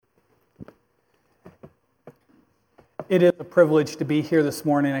It is a privilege to be here this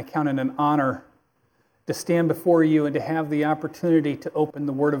morning. I count it an honor to stand before you and to have the opportunity to open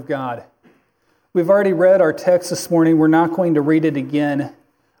the Word of God. We've already read our text this morning. We're not going to read it again.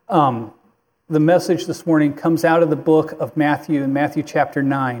 The message this morning comes out of the book of Matthew, in Matthew chapter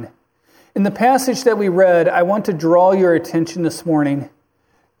 9. In the passage that we read, I want to draw your attention this morning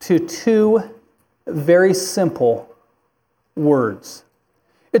to two very simple words.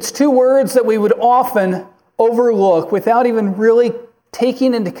 It's two words that we would often overlook without even really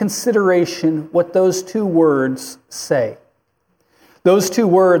taking into consideration what those two words say. Those two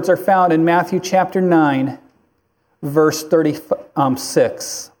words are found in Matthew chapter 9, verse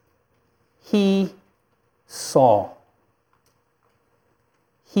 36. He saw.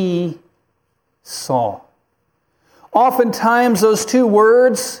 He saw. Oftentimes those two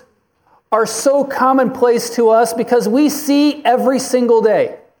words are so commonplace to us because we see every single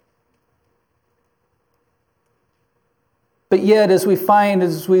day. But yet, as we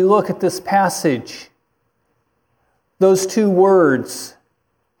look at this passage, those two words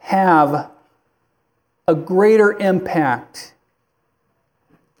have a greater impact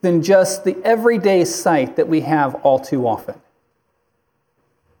than just the everyday sight that we have all too often.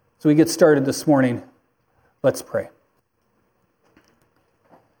 As we get started this morning, let's pray.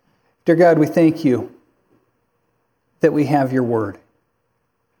 Dear God, we thank you that we have your word.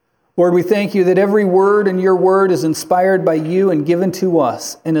 Lord, we thank you that every word in your word is inspired by you and given to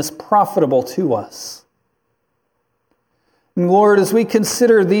us and is profitable to us. And Lord, as we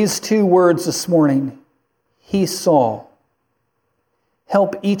consider these two words this morning, he saw,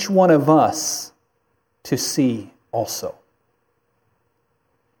 help each one of us to see also.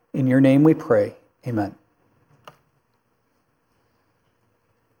 In your name we pray, amen.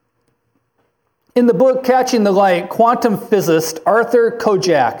 In the book Catching the Light, quantum physicist Arthur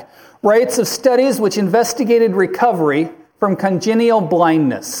Kojak writes of studies which investigated recovery from congenital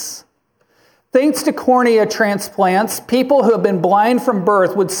blindness. Thanks to cornea transplants, people who have been blind from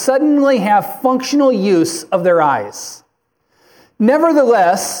birth would suddenly have functional use of their eyes.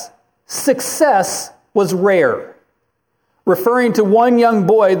 Nevertheless, success was rare. Referring to one young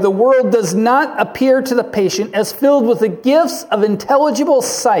boy, the world does not appear to the patient as filled with the gifts of intelligible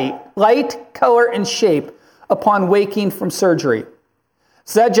sight, light, color, and shape upon waking from surgery.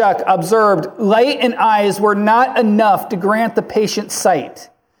 Zajac observed light and eyes were not enough to grant the patient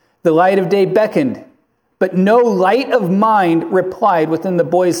sight. The light of day beckoned, but no light of mind replied within the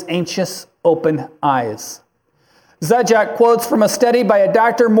boy's anxious, open eyes. Zajac quotes from a study by a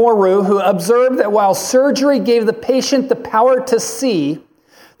Dr. Moreau, who observed that while surgery gave the patient the power to see,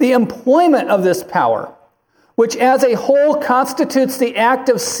 the employment of this power, which as a whole constitutes the act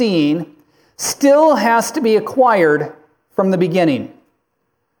of seeing, still has to be acquired from the beginning.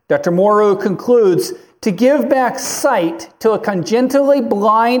 Dr. Moreau concludes, to give back sight to a congenitally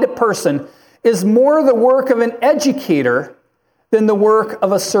blind person is more the work of an educator than the work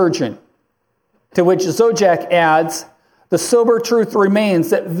of a surgeon. To which Zajac adds, the sober truth remains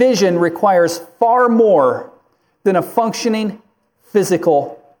that vision requires far more than a functioning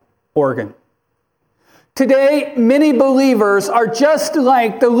physical organ. Today, many believers are just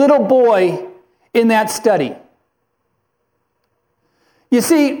like the little boy in that study. You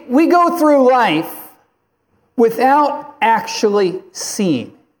see, we go through life without actually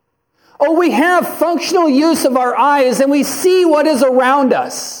seeing. Oh, we have functional use of our eyes and we see what is around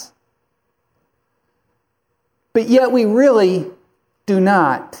us. But yet we really do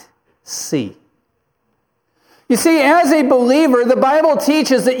not see. You see, as a believer, the Bible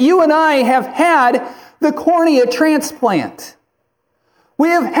teaches that you and I have had the cornea transplant. We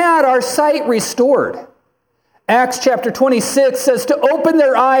have had our sight restored. Acts chapter 26 says to open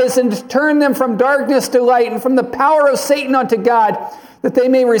their eyes and to turn them from darkness to light and from the power of Satan unto God, that they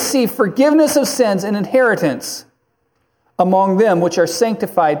may receive forgiveness of sins and inheritance among them which are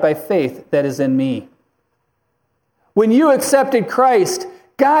sanctified by faith that is in me. When you accepted Christ,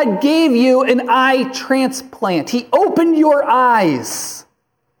 God gave you an eye transplant. He opened your eyes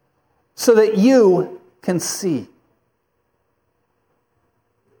so that you can see.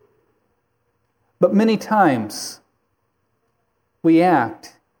 But many times, we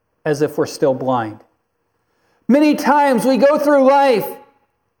act as if we're still blind. Many times we go through life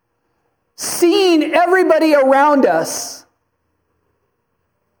seeing everybody around us,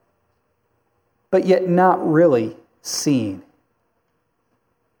 but yet not really seeing.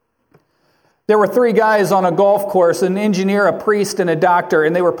 There were three guys on a golf course, an engineer, a priest, and a doctor,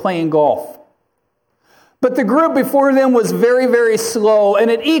 and they were playing golf. But the group before them was very, very slow,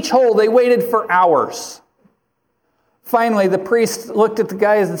 and at each hole they waited for hours. Finally, the priest looked at the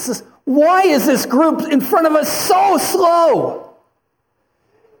guys and says, Why is this group in front of us so slow?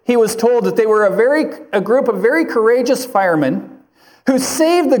 He was told that they were a group of very courageous firemen who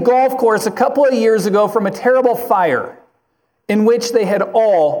saved the golf course a couple of years ago from a terrible fire in which they had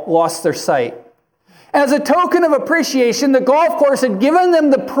all lost their sight. As a token of appreciation, the golf course had given them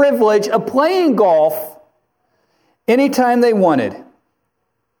the privilege of playing golf anytime they wanted.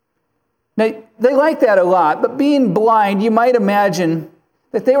 Now, they liked that a lot, but being blind, you might imagine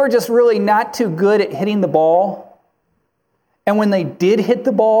that they were just really not too good at hitting the ball. And when they did hit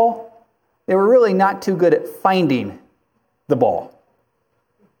the ball, they were really not too good at finding the ball.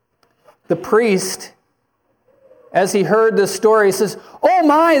 The priest, as he heard this story, says, "Oh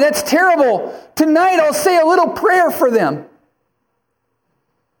my, that's terrible. Tonight I'll say a little prayer for them."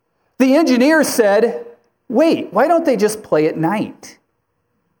 The engineer said, "Wait, why don't they just play at night?"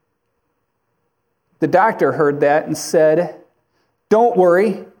 The doctor heard that and said, "Don't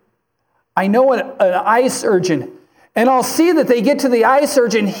worry. I know an eye surgeon, and I'll see that they get to the eye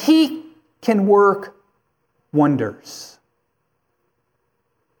surgeon. He can work wonders."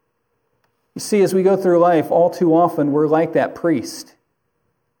 You see, as we go through life, all too often we're like that priest.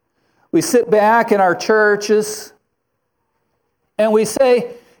 We sit back in our churches and we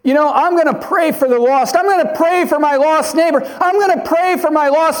say, I'm going to pray for the lost. I'm going to pray for my lost neighbor. I'm going to pray for my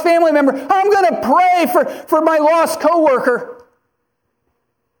lost family member. I'm going to pray for my lost coworker.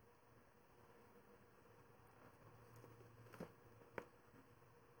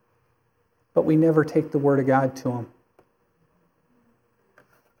 But we never take the Word of God to them.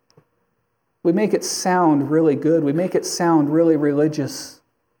 We make it sound really good. We make it sound really religious.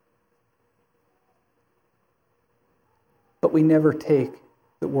 But we never take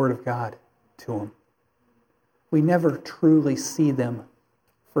the Word of God to them. We never truly see them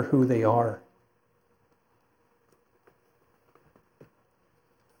for who they are.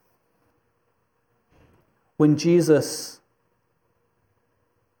 When Jesus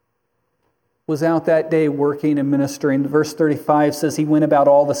was out that day working and ministering, verse 35 says he went about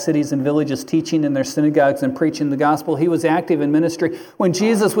all the cities and villages teaching in their synagogues and preaching the gospel. He was active in ministry. When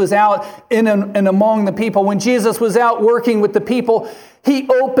Jesus was out in and among the people, when Jesus was out working with the people, he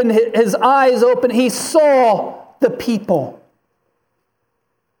opened his eyes open. He saw the people.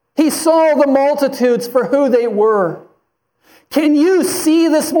 He saw the multitudes for who they were. Can you see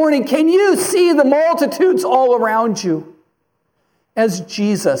this morning? Can you see the multitudes all around you as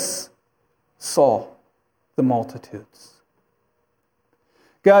Jesus saw the multitudes?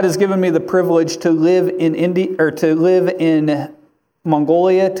 God has given me the privilege to live in India, or to live in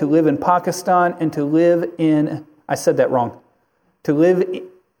Mongolia, to live in Pakistan, and to live in, I said that wrong.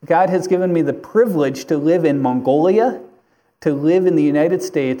 God has given me the privilege to live in Mongolia, to live in the United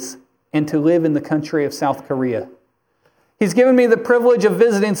States, and to live in the country of South Korea. He's given me the privilege of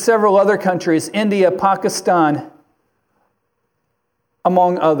visiting several other countries, India, Pakistan,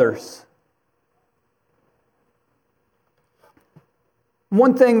 among others.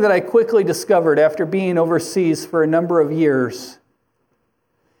 One thing that I quickly discovered after being overseas for a number of years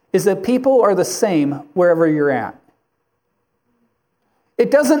is that people are the same wherever you're at. It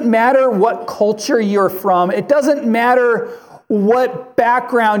doesn't matter what culture you're from. It doesn't matter what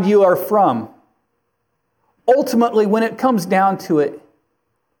background you are from. Ultimately, when it comes down to it,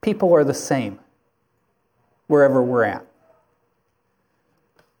 people are the same wherever we're at.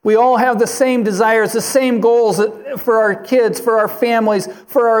 We all have the same desires, the same goals for our kids, for our families,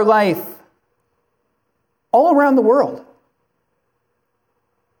 for our life, all around the world.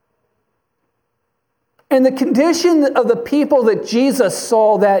 And the condition of the people that Jesus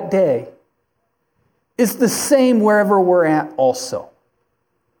saw that day is the same wherever we're at also.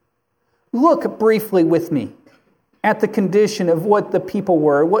 Look briefly with me at the condition of what the people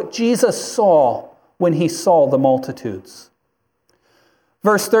were, what Jesus saw when he saw the multitudes.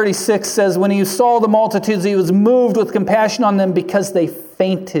 Verse 36 says, when he saw the multitudes, he was moved with compassion on them because they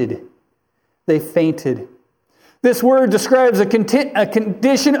fainted. They fainted. This word describes a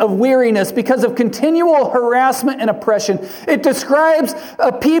condition of weariness because of continual harassment and oppression. It describes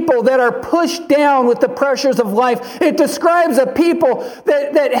a people that are pushed down with the pressures of life. It describes a people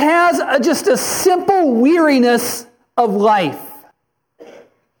that has just a simple weariness of life.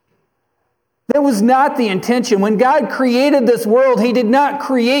 That was not the intention. When God created this world, he did not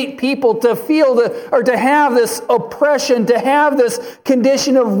create people to feel or to have this oppression, to have this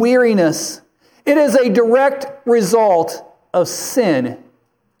condition of weariness. It is a direct result of sin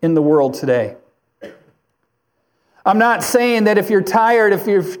in the world today. I'm not saying that if you're tired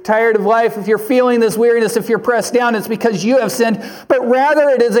of life, if you're feeling this weariness, if you're pressed down, it's because you have sinned, but rather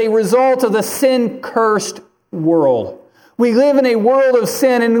it is a result of the sin-cursed world. We live in a world of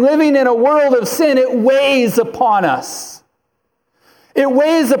sin, and living in a world of sin, it weighs upon us. It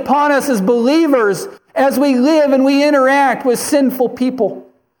weighs upon us as believers as we live and we interact with sinful people.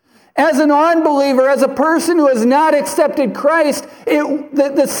 As an unbeliever, as a person who has not accepted Christ,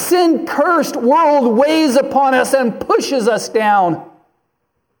 the sin-cursed world weighs upon us and pushes us down,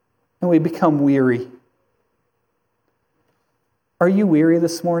 and we become weary. Are you weary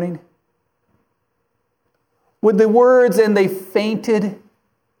this morning? Would the words, "and they fainted,"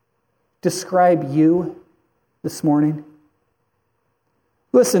 describe you this morning?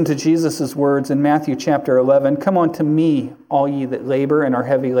 Listen to Jesus' words in Matthew chapter 11. "Come unto me, all ye that labor and are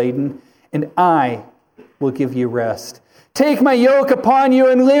heavy laden, and I will give you rest. Take my yoke upon you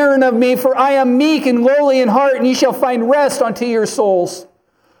and learn of me, for I am meek and lowly in heart, and ye shall find rest unto your souls.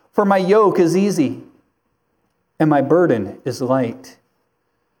 For my yoke is easy, and my burden is light."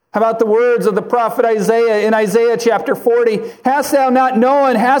 How about the words of the prophet Isaiah in Isaiah chapter 40? "Hast thou not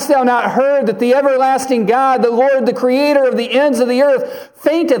known, hast thou not heard, that the everlasting God, the Lord, the creator of the ends of the earth,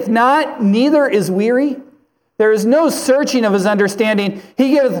 fainteth not, neither is weary? There is no searching of his understanding.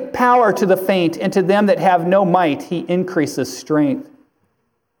 He giveth power to the faint, and to them that have no might he increases strength."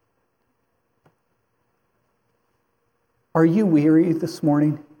 Are you weary this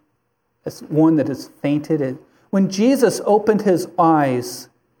morning? As one that has fainted? When Jesus opened his eyes,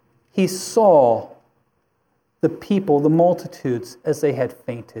 he saw the people, the multitudes, as they had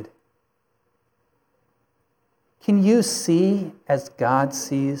fainted. Can you see as God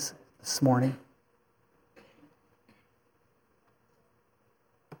sees this morning?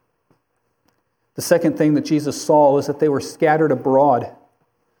 The second thing that Jesus saw was that they were scattered abroad.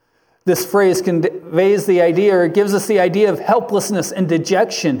 This phrase conveys the idea, or gives us the idea of helplessness and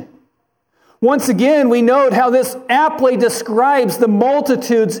dejection. Once again, we note how this aptly describes the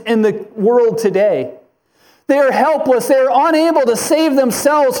multitudes in the world today. They are helpless. They are unable to save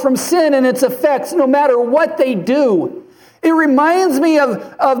themselves from sin and its effects, no matter what they do. It reminds me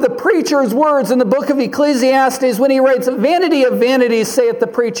of the preacher's words in the book of Ecclesiastes when he writes, "Vanity of vanities, saith the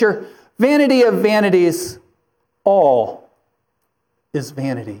preacher, vanity of vanities, all is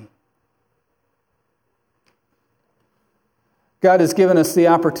vanity." God has given us the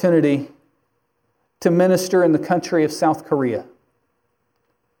opportunity to minister in the country of South Korea.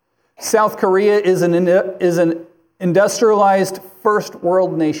 South Korea is an industrialized first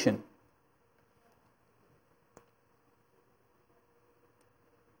world nation.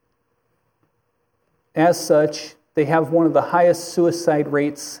 As such, they have one of the highest suicide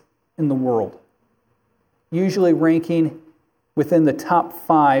rates in the world, usually ranking within the top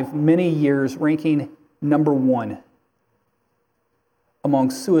 5, many years ranking number 1 among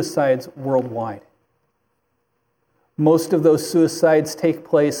suicides worldwide. Most of those suicides take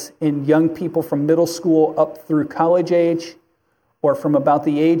place in young people from middle school up through college age, or from about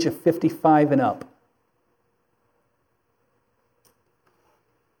the age of 55 and up.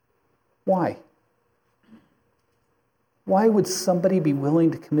 Why? Why would somebody be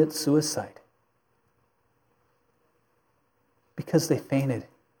willing to commit suicide? Because they fainted.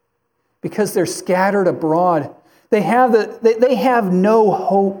 Because they're scattered abroad. They have no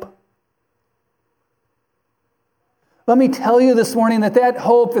hope. Let me tell you this morning that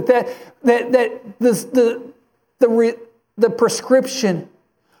hope, the prescription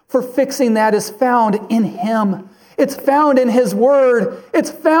for fixing that is found in Him. It's found in His Word. It's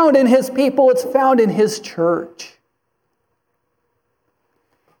found in His people. It's found in His church.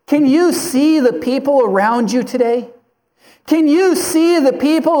 Can you see the people around you today? Can you see the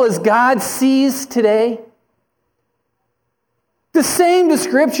people as God sees today? The same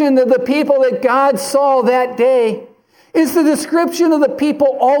description of the people that God saw that day is the description of the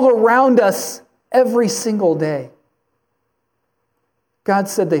people all around us every single day. God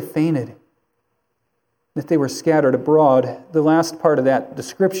said they fainted, that they were scattered abroad. The last part of that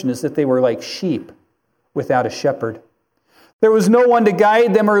description is that they were like sheep without a shepherd. There was no one to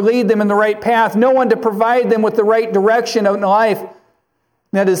guide them or lead them in the right path, no one to provide them with the right direction in life.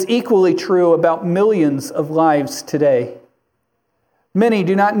 That is equally true about millions of lives today. Many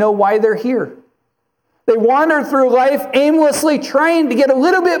do not know why they're here. They wander through life aimlessly trying to get a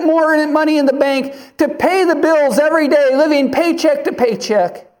little bit more money in the bank to pay the bills every day, living paycheck to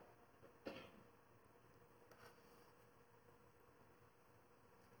paycheck.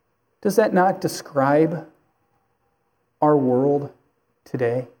 Does that not describe our world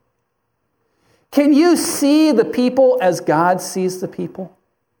today? Can you see the people as God sees the people?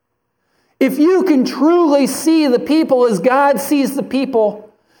 If you can truly see the people as God sees the people,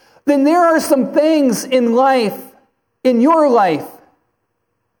 then there are some things in life, in your life,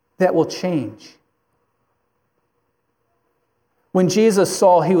 that will change. When Jesus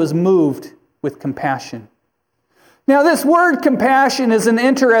saw, he was moved with compassion. Now, this word compassion is an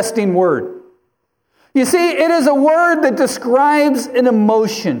interesting word. You see, it is a word that describes an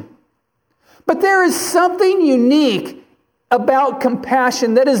emotion. But there is something unique about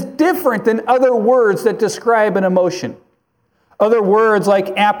compassion that is different than other words that describe an emotion. Other words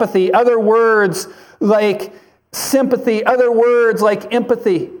like apathy, other words like sympathy, other words like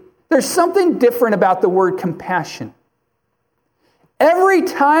empathy. There's something different about the word compassion. Every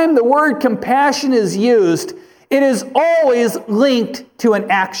time the word compassion is used, it is always linked to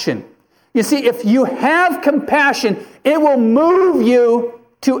an action. You see, if you have compassion, it will move you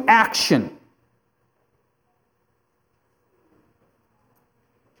to action.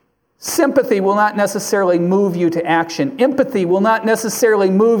 Sympathy will not necessarily move you to action. Empathy will not necessarily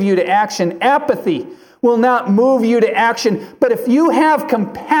move you to action. Apathy will not move you to action. But if you have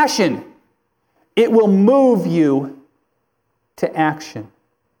compassion, it will move you to action.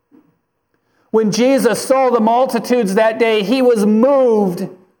 When Jesus saw the multitudes that day, he was moved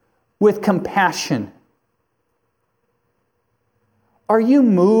with compassion. Are you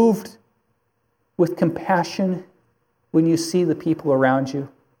moved with compassion when you see the people around you?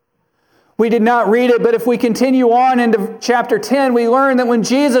 We did not read it, but if we continue on into chapter 10, we learn that when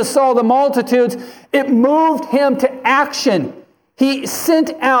Jesus saw the multitudes, it moved him to action. He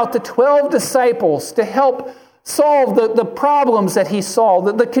sent out the 12 disciples to help solve the problems that he saw,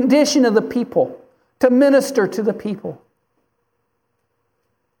 the condition of the people, to minister to the people.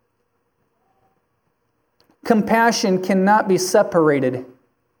 Compassion cannot be separated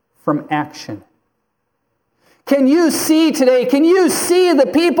from action. Can you see today? Can you see the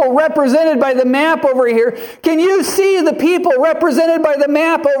people represented by the map over here? Can you see the people represented by the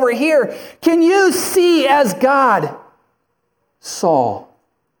map over here? Can you see as God saw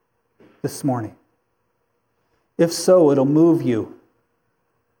this morning? If so, it'll move you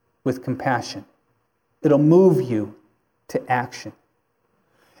with compassion. It'll move you to action.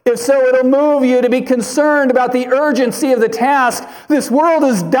 If so, it'll move you to be concerned about the urgency of the task. This world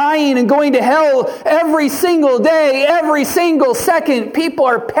is dying and going to hell every single day, every single second. People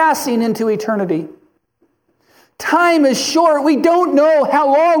are passing into eternity. Time is short. We don't know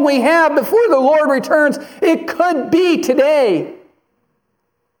how long we have before the Lord returns. It could be today.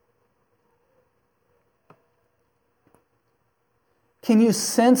 Can you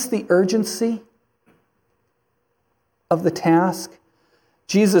sense the urgency of the task?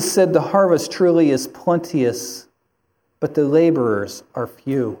 Jesus said the harvest truly is plenteous, but the laborers are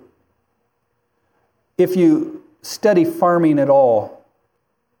few. If you study farming at all,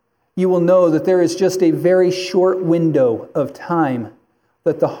 you will know that there is just a very short window of time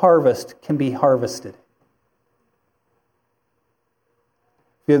that the harvest can be harvested.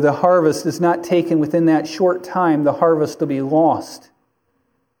 If the harvest is not taken within that short time, the harvest will be lost.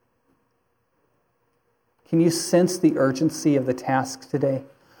 Can you sense the urgency of the task today?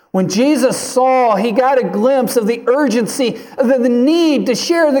 When Jesus saw, he got a glimpse of the urgency, of the need to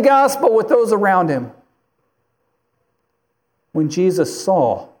share the gospel with those around him. When Jesus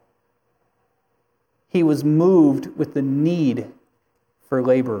saw, he was moved with the need for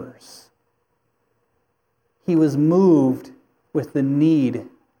laborers. He was moved with the need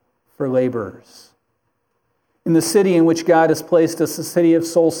for laborers. In the city in which God has placed us, the city of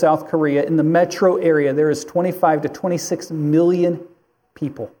Seoul, South Korea, in the metro area, there is 25 to 26 million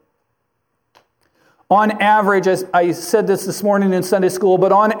people. On average, as I said this morning in Sunday school,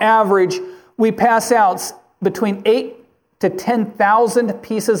 but on average, we pass out between 8 to 10,000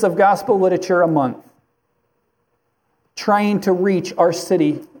 pieces of gospel literature a month, trying to reach our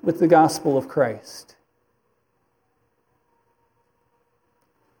city with the gospel of Christ.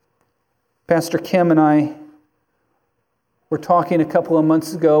 Pastor Kim and I were talking a couple of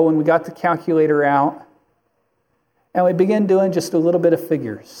months ago when we got the calculator out, and we began doing just a little bit of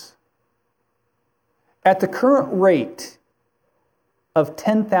figures. At the current rate of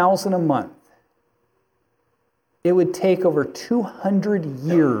 10,000 a month, it would take over 200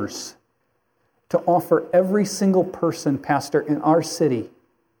 years to offer every single person, pastor, in our city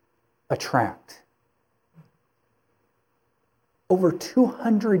a tract. Over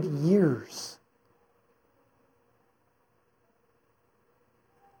 200 years.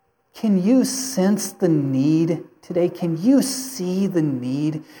 Can you sense the need today? Can you see the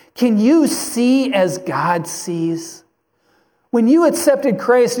need? Can you see as God sees? When you accepted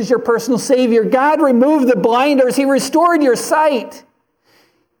Christ as your personal Savior, God removed the blinders. He restored your sight.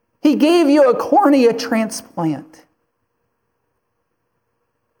 He gave you a cornea transplant.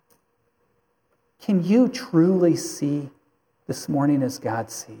 Can you truly see this morning as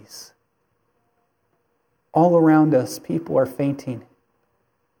God sees? All around us, people are fainting,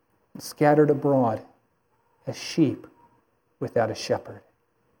 scattered abroad as sheep without a shepherd.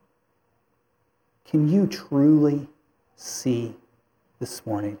 Can you truly see this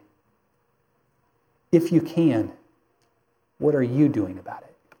morning? If you can, what are you doing about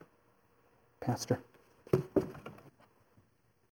it? Pastor.